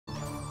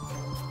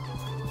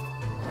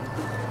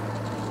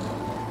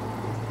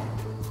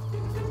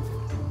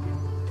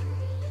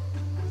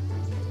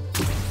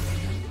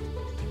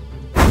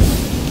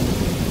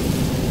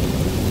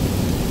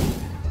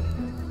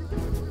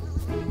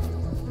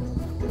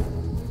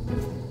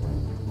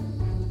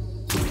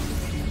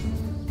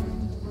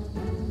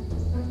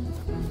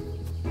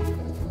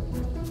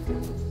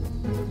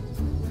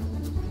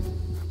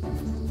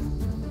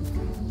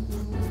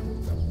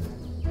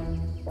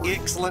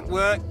Excellent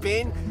work,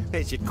 Ben.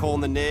 Bet you'd calm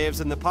the nerves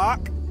in the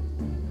park.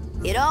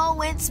 It all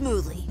went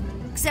smoothly,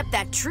 except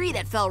that tree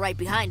that fell right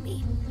behind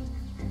me.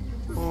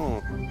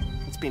 Oh,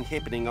 it's been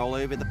happening all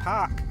over the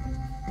park.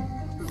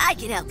 I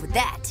can help with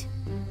that.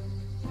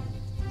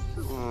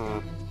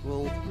 Oh,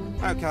 well,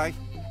 okay.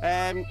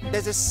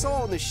 There's a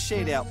saw in the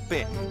shed out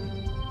back.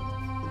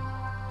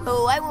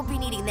 Oh, I won't be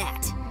needing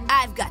that.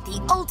 I've got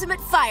the ultimate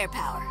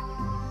firepower.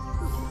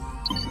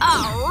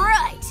 All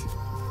right!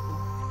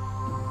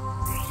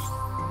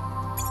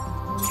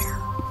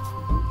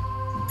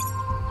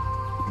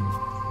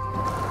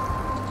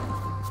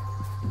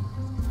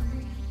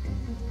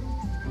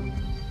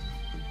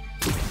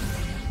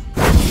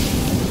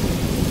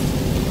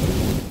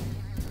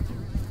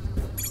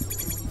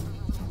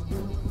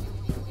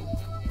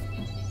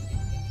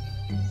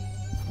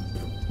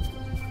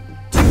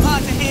 Too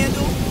hot to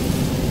handle?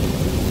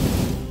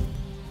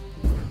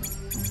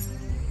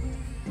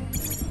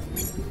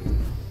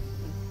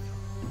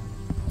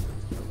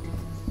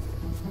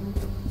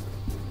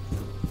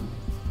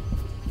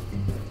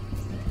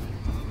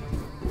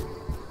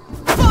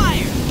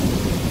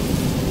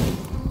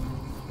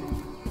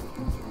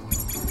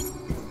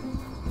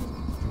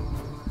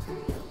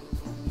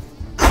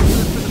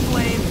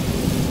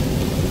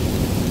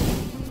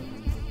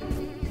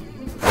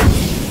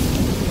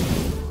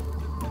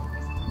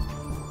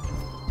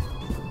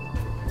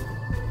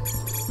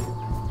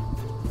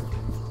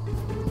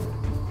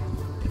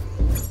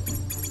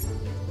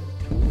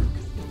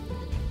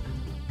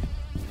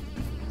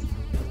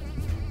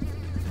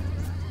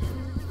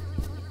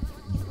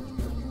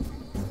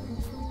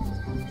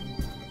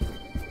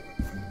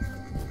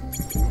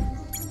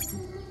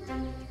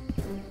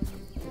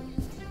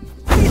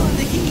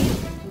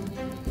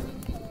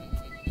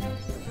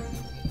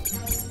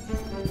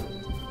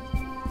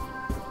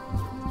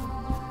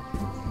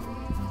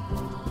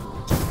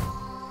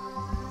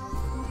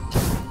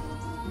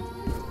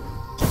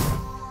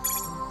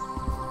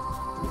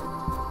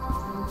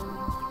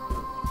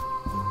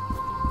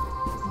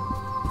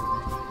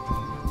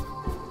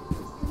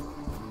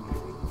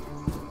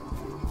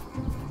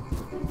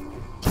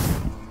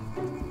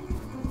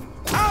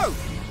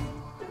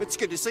 It's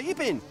good to see you,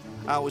 Ben.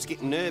 I was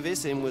getting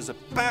nervous and was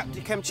about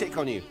to come check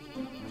on you.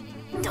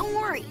 Don't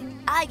worry,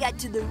 I got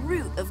to the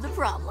root of the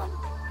problem.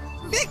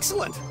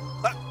 Excellent!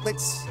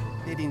 Let's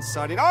head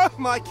inside. Oh,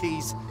 my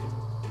keys.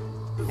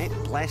 That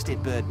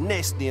blasted bird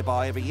nest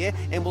nearby over here,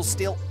 and we'll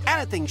steal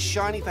anything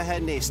shiny for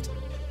her nest.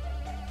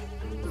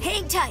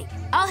 Hang tight.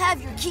 I'll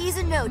have your keys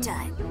in no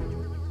time.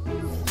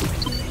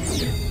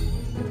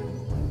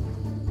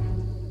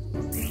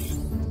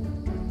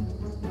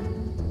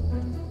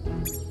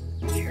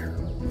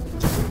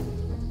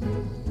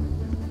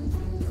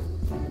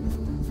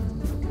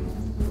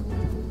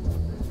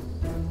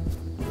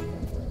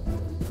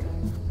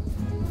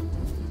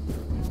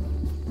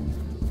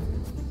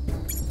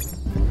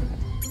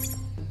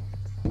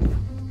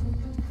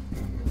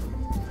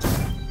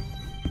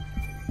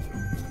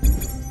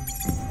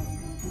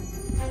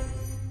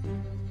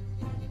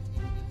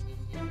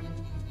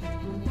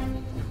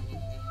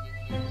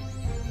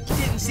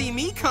 Didn't see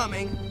me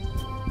coming.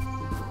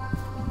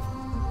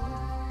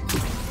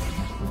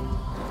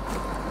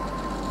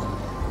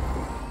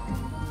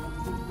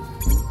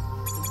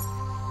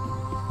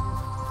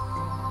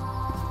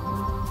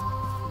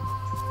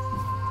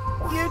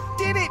 You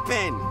did it,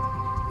 Ben!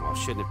 I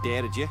shouldn't have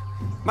doubted you.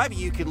 Maybe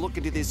you could look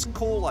into this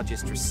call I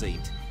just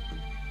received.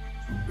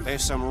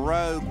 There's some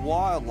rogue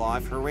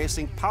wildlife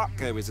harassing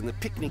parkgoers in the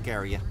picnic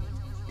area.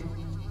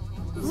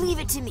 Leave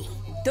it to me.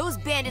 Those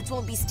bandits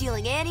won't be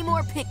stealing any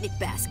more picnic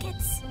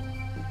baskets.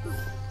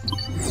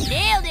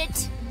 Nailed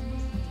it!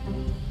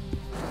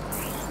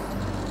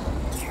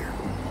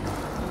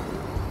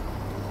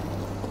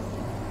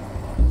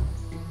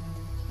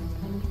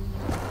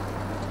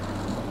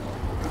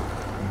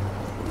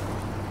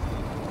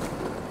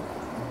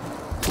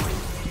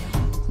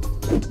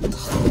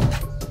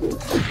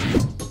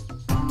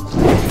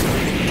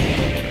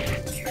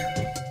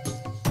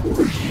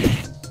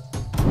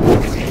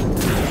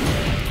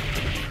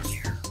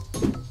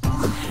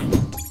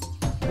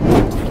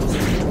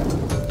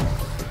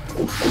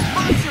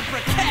 Monster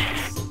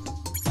protects!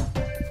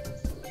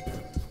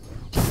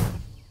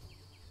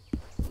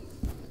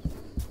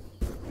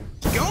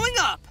 Going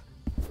up!